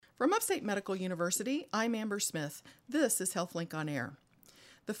From Upstate Medical University, I'm Amber Smith. This is HealthLink on Air.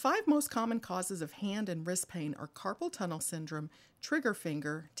 The 5 most common causes of hand and wrist pain are carpal tunnel syndrome, trigger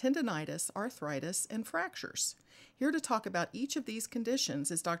finger, tendonitis, arthritis, and fractures. Here to talk about each of these conditions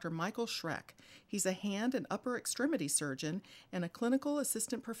is Dr. Michael Schreck. He's a hand and upper extremity surgeon and a clinical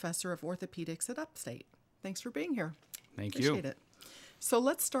assistant professor of orthopedics at Upstate. Thanks for being here. Thank you. Appreciate it. So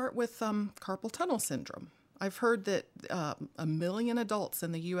let's start with carpal tunnel syndrome. I've heard that 1 million adults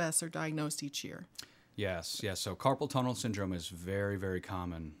in the U.S. are diagnosed each year. Yes. So carpal tunnel syndrome is very, very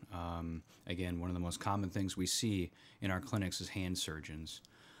common. Again, one of the most common things we see in our clinics is hand surgeons.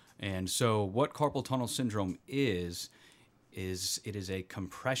 And so what carpal tunnel syndrome is it is a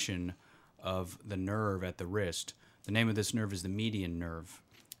compression of the nerve at the wrist. The name of this nerve is the median nerve.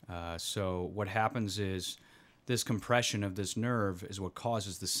 So what happens is this compression of this nerve is what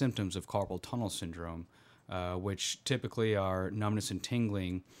causes the symptoms of carpal tunnel syndrome, which typically are numbness and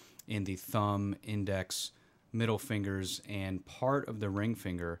tingling in the thumb, index, middle fingers, and part of the ring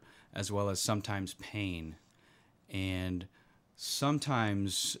finger, as well as sometimes pain. And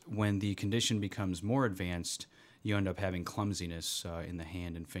sometimes when the condition becomes more advanced, you end up having clumsiness in the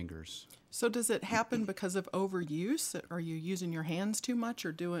hand and fingers. So does it happen because of overuse? Are you using your hands too much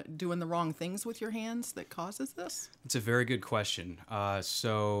or doing the wrong things with your hands that causes this? It's a very good question.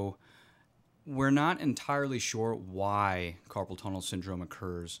 So we're not entirely sure why carpal tunnel syndrome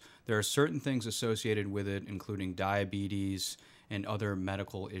occurs. There are certain things associated with it, including diabetes and other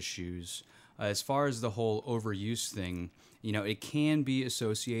medical issues. As far as the whole overuse thing, it can be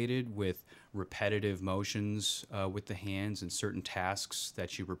associated with repetitive motions with the hands and certain tasks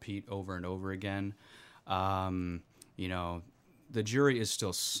that you repeat over and over again. The jury is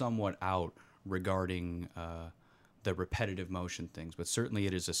still somewhat out regarding the repetitive motion things, but certainly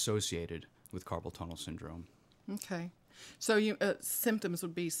it is associated with carpal tunnel syndrome. Okay. So symptoms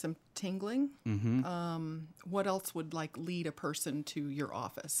would be some tingling. Mm-hmm. What else would lead a person to your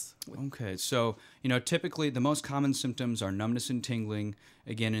office? Okay. So, typically the most common symptoms are numbness and tingling,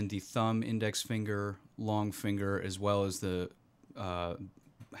 again, in the thumb, index finger, long finger, as well as the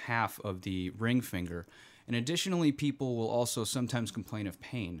half of the ring finger. And additionally, people will also sometimes complain of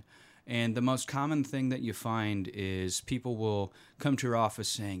pain. And the most common thing that you find is people will come to your office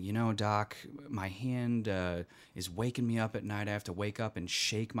saying, Doc, my hand is waking me up at night. I have to wake up and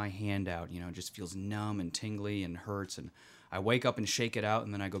shake my hand out. It just feels numb and tingly and hurts. And I wake up and shake it out,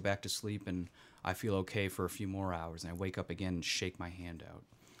 and then I go back to sleep, and I feel okay for a few more hours. And I wake up again and shake my hand out.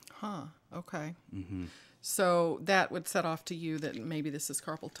 Huh. Okay. Mm-hmm. So that would set off to you that maybe this is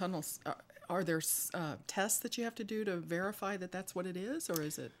carpal tunnel. Are there tests that you have to do to verify that that's what it is, or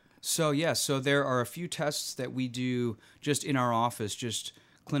is it? So there are a few tests that we do just in our office, just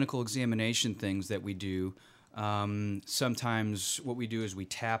clinical examination things that we do. Sometimes what we do is we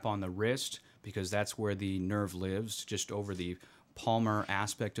tap on the wrist because that's where the nerve lives, just over the palmar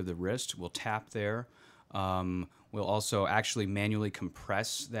aspect of the wrist. We'll tap there. We'll also actually manually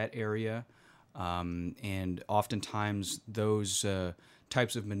compress that area. And oftentimes those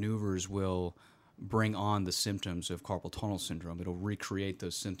types of maneuvers will bring on the symptoms of carpal tunnel syndrome. It'll recreate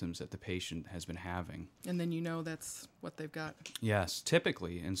those symptoms that the patient has been having. And then that's what they've got. Yes,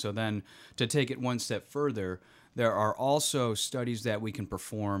 typically. And so then to take it one step further, there are also studies that we can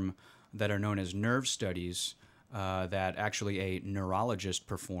perform that are known as nerve studies that actually a neurologist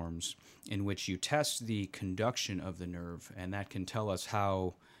performs, in which you test the conduction of the nerve, and that can tell us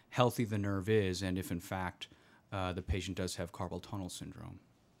how healthy the nerve is and if in fact the patient does have carpal tunnel syndrome.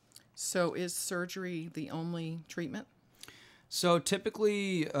 So is surgery the only treatment? So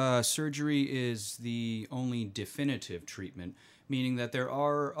typically, surgery is the only definitive treatment, meaning that there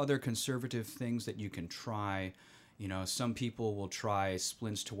are other conservative things that you can try. Some people will try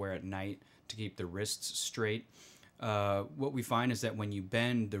splints to wear at night to keep the wrists straight. What we find is that when you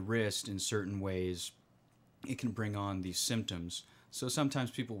bend the wrist in certain ways, it can bring on these symptoms. So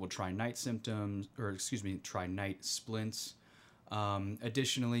sometimes people will try night splints.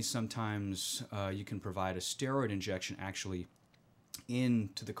 Additionally, sometimes you can provide a steroid injection actually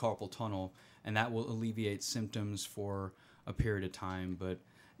into the carpal tunnel, and that will alleviate symptoms for a period of time. But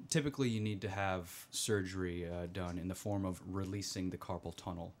typically you need to have surgery done in the form of releasing the carpal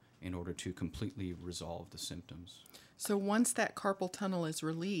tunnel in order to completely resolve the symptoms. So once that carpal tunnel is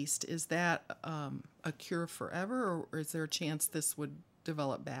released, is that a cure forever, or is there a chance this would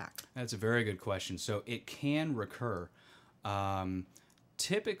develop back? That's a very good question. So it can recur.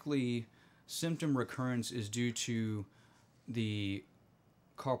 Typically, symptom recurrence is due to the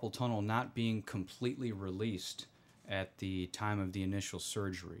carpal tunnel not being completely released at the time of the initial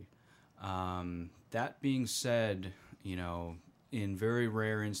surgery. That being said, in very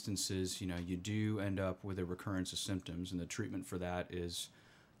rare instances, you do end up with a recurrence of symptoms, and the treatment for that is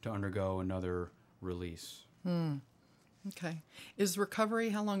to undergo another release. Okay. Is recovery,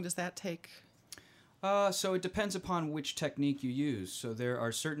 how long does that take? So it depends upon which technique you use. So there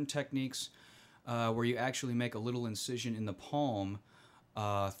are certain techniques where you actually make a little incision in the palm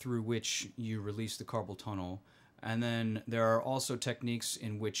through which you release the carpal tunnel. And then there are also techniques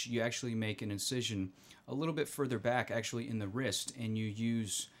in which you actually make an incision a little bit further back, actually in the wrist, and you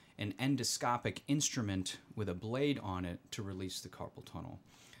use an endoscopic instrument with a blade on it to release the carpal tunnel.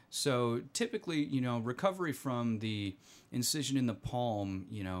 So typically, recovery from the incision in the palm,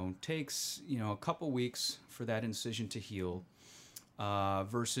 takes, a couple weeks for that incision to heal,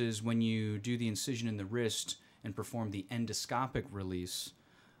 versus when you do the incision in the wrist and perform the endoscopic release,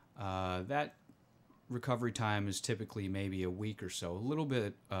 that recovery time is typically maybe a week or so.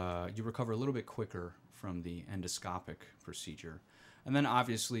 You recover a little bit quicker from the endoscopic procedure. And then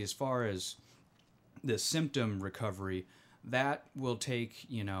obviously, as far as the symptom recovery, that will take,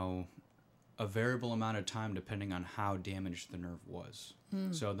 a variable amount of time depending on how damaged the nerve was.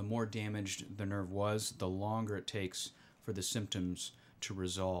 So the more damaged the nerve was, the longer it takes for the symptoms to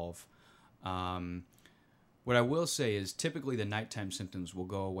resolve. What I will say is typically the nighttime symptoms will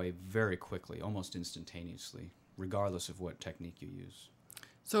go away very quickly, almost instantaneously, regardless of what technique you use.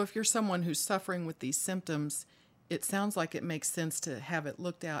 So if you're someone who's suffering with these symptoms, it sounds like it makes sense to have it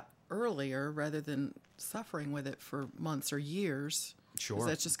looked at earlier rather than suffering with it for months or years. Sure. 'Cause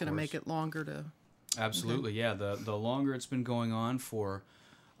that's just going to make it longer to... Absolutely, yeah. The longer it's been going on for,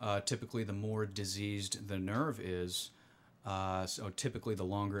 typically the more diseased the nerve is. So typically the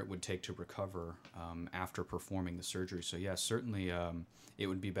longer it would take to recover after performing the surgery. So yes, certainly it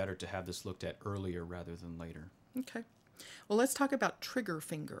would be better to have this looked at earlier rather than later. Okay. Well, let's talk about trigger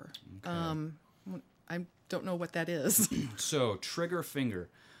finger. Okay. I don't know what that is. So trigger finger.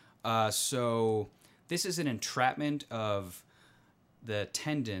 So this is an entrapment of the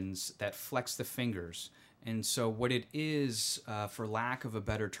tendons that flex the fingers. And so what it is, for lack of a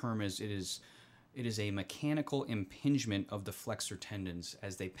better term, is it is a mechanical impingement of the flexor tendons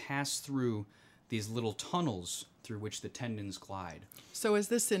as they pass through these little tunnels through which the tendons glide. So is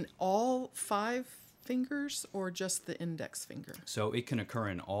this in all 5 fingers or just the index finger? So it can occur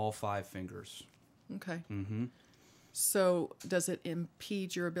in all 5 fingers. Okay. Mm-hmm. So does it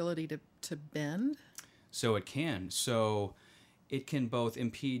impede your ability to bend? So it can. So it can both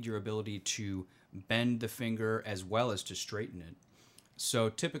impede your ability to bend the finger as well as to straighten it. So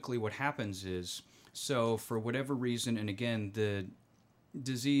typically what happens is, so for whatever reason, and again, the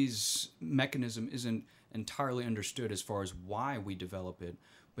disease mechanism isn't entirely understood as far as why we develop it,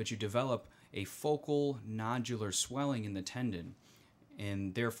 but you develop a focal nodular swelling in the tendon,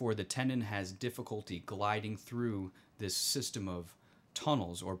 and therefore the tendon has difficulty gliding through this system of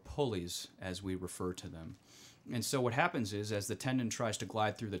tunnels or pulleys, as we refer to them. And so what happens is, as the tendon tries to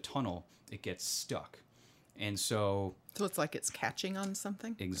glide through the tunnel, it gets stuck. And so it's like it's catching on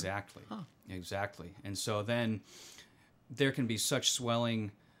something? Exactly. Huh. Exactly. And so then there can be such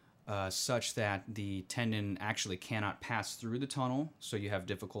swelling such that the tendon actually cannot pass through the tunnel, so you have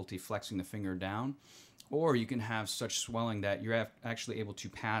difficulty flexing the finger down. Or you can have such swelling that you're actually able to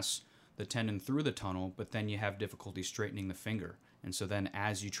pass the tendon through the tunnel, but then you have difficulty straightening the finger. And so then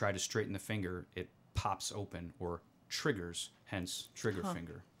as you try to straighten the finger, it pops open or triggers, hence trigger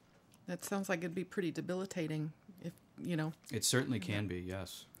finger. That sounds like it'd be pretty debilitating if, It certainly can be,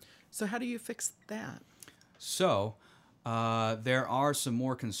 yes. So how do you fix that? So there are some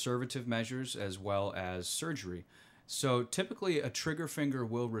more conservative measures as well as surgery. So typically a trigger finger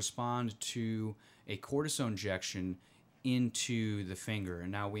will respond to a cortisone injection into the finger.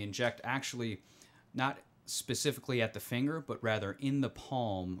 And now we inject actually not specifically at the finger, but rather in the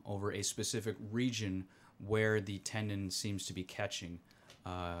palm over a specific region where the tendon seems to be catching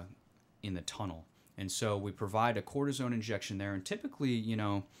in the tunnel. And so we provide a cortisone injection there, and typically,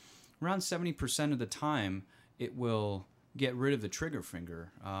 around 70% of the time, it will get rid of the trigger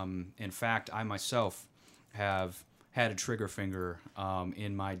finger. In fact, I myself have had a trigger finger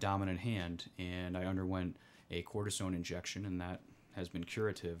in my dominant hand, and I underwent a cortisone injection, and that has been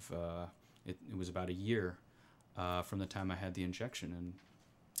curative. It was about a year from the time I had the injection, and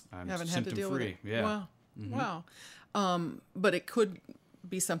I'm Haven't had to deal with it. Yeah. Wow. Mm-hmm. Wow. But it could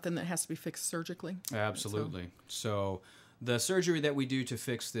be something that has to be fixed surgically. Absolutely. So the surgery that we do to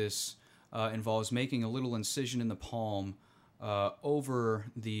fix this involves making a little incision in the palm over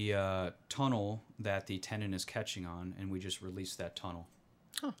the tunnel that the tendon is catching on, and we just release that tunnel.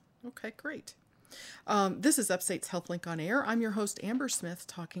 Huh. Okay, great. This is Upstate's HealthLink on Air. I'm your host, Amber Smith,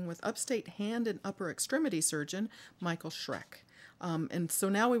 talking with Upstate hand and upper extremity surgeon, Michael Schreck. And so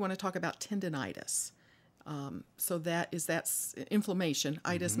now we want to talk about tendinitis. So that's inflammation.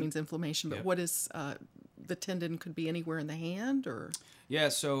 Itis means inflammation, but Yep. what is the tendon? Could be anywhere in the hand, or Yeah,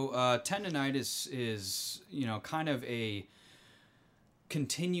 so tendinitis is, kind of a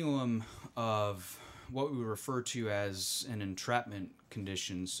continuum of what we refer to as an entrapment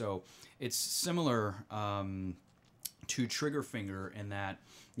condition. So it's similar to trigger finger in that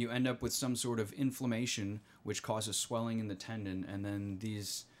you end up with some sort of inflammation which causes swelling in the tendon, and then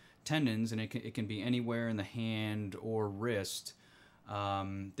these tendons, and it can be anywhere in the hand or wrist,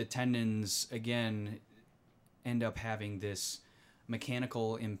 the tendons again end up having this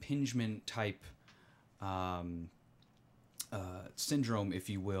mechanical impingement type syndrome, if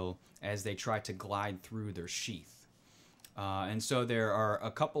you will, as they try to glide through their sheath. And so there are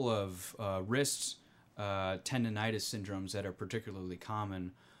a couple of wrist tendinitis syndromes that are particularly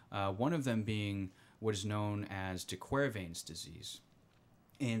common. One of them being what is known as de Quervain's disease.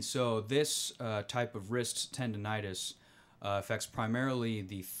 And so this type of wrist tendinitis affects primarily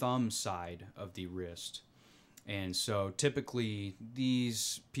the thumb side of the wrist. And so typically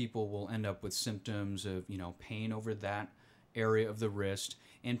these people will end up with symptoms of, pain over that area of the wrist,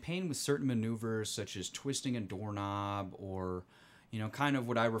 and pain with certain maneuvers such as twisting a doorknob, or, kind of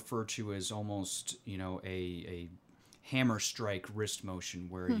what I refer to as almost, a hammer strike wrist motion,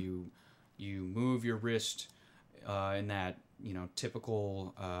 where you move your wrist in that,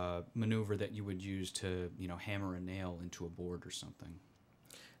 typical maneuver that you would use to, hammer a nail into a board or something.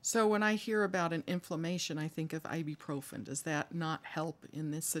 so when I hear about an inflammation, I think of ibuprofen. Does that not help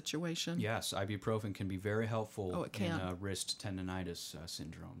in this situation? Yes, ibuprofen can be very helpful Oh, it can. in wrist tendinitis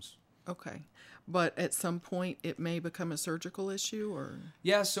syndromes. Okay, but at some point it may become a surgical issue, or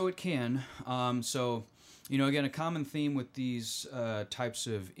Yeah, so it can. Again, a common theme with these types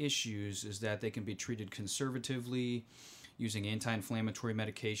of issues is that they can be treated conservatively using anti-inflammatory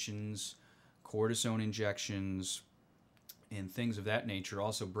medications, cortisone injections, and things of that nature.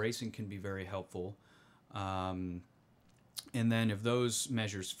 Also, bracing can be very helpful. And then if those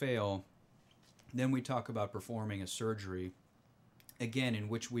measures fail, then we talk about performing a surgery, again, in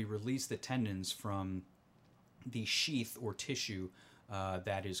which we release the tendons from the sheath or tissue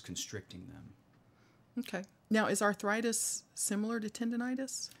that is constricting them. okay. Now, is arthritis similar to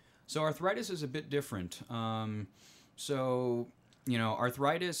tendinitis? So arthritis is a bit different.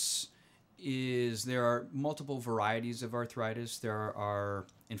 Arthritis there are multiple varieties of arthritis. There are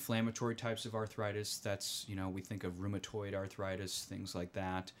inflammatory types of arthritis. That's, we think of rheumatoid arthritis, things like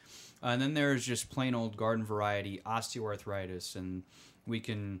that. And then there's just plain old garden variety osteoarthritis, and we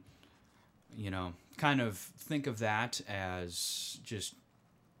can, kind of think of that as just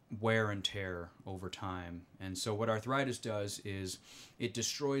wear and tear over time. And so what arthritis does is it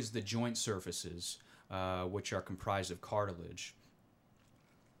destroys the joint surfaces, which are comprised of cartilage.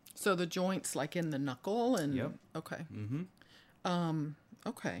 So the joints, like in the knuckle, and Yep. Okay. Mm-hmm.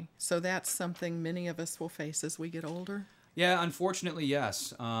 Okay, so that's something many of us will face as we get older. Yeah, unfortunately,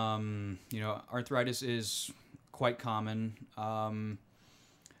 yes. Arthritis is quite common.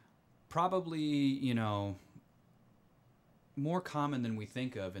 Probably, more common than we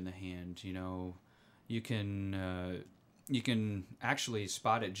think of in the hand. You can actually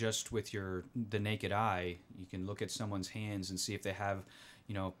spot it just with the naked eye. You can look at someone's hands and see if they have,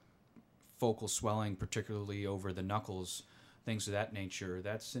 focal swelling, particularly over the knuckles, things of that nature.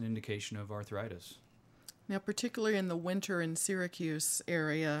 That's an indication of arthritis. Now, particularly in the winter in Syracuse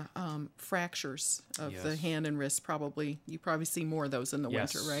area, fractures of the Yes. hand and wrist, you probably see more of those in the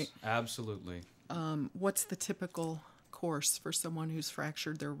winter, right? Absolutely. What's the typical course for someone who's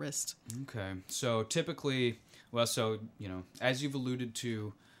fractured their wrist? Okay. So typically, as you've alluded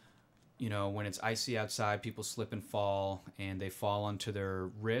to, when it's icy outside, people slip and fall, and they fall onto their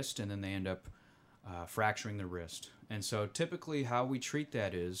wrist, and then they end up fracturing the wrist. And so typically how we treat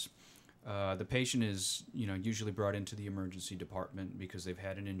that is the patient is, usually brought into the emergency department because they've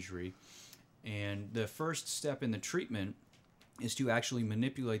had an injury. And the first step in the treatment is to actually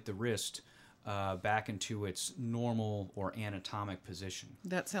manipulate the wrist back into its normal or anatomic position.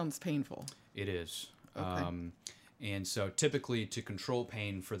 That sounds painful. It is. Okay. And so typically to control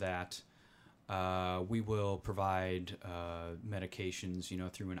pain for that, we will provide medications,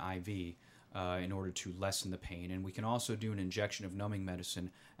 through an IV in order to lessen the pain. And we can also do an injection of numbing medicine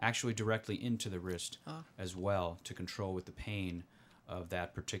actually directly into the wrist as well to control with the pain of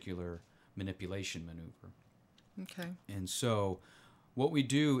that particular manipulation maneuver. Okay. And so what we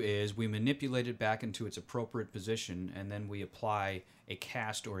do is we manipulate it back into its appropriate position, and then we apply a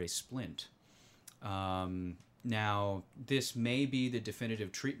cast or a splint. Now, this may be the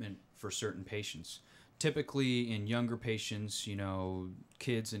definitive treatment for certain patients. Typically in younger patients,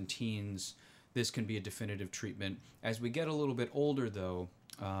 kids and teens, this can be a definitive treatment. As we get a little bit older, though,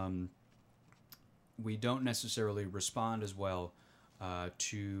 we don't necessarily respond as well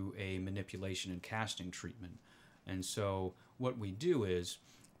to a manipulation and casting treatment. And so what we do is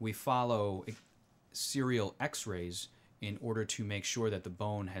we follow serial x-rays in order to make sure that the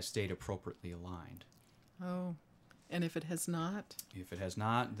bone has stayed appropriately aligned. Oh, and if it has not? If it has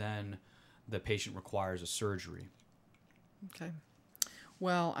not, then the patient requires a surgery. Okay.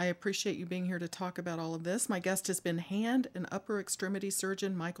 Well, I appreciate you being here to talk about all of this. My guest has been hand and upper extremity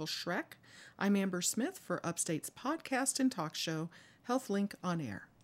surgeon Michael Schreck. I'm Amber Smith for Upstate's podcast and talk show, HealthLink on Air.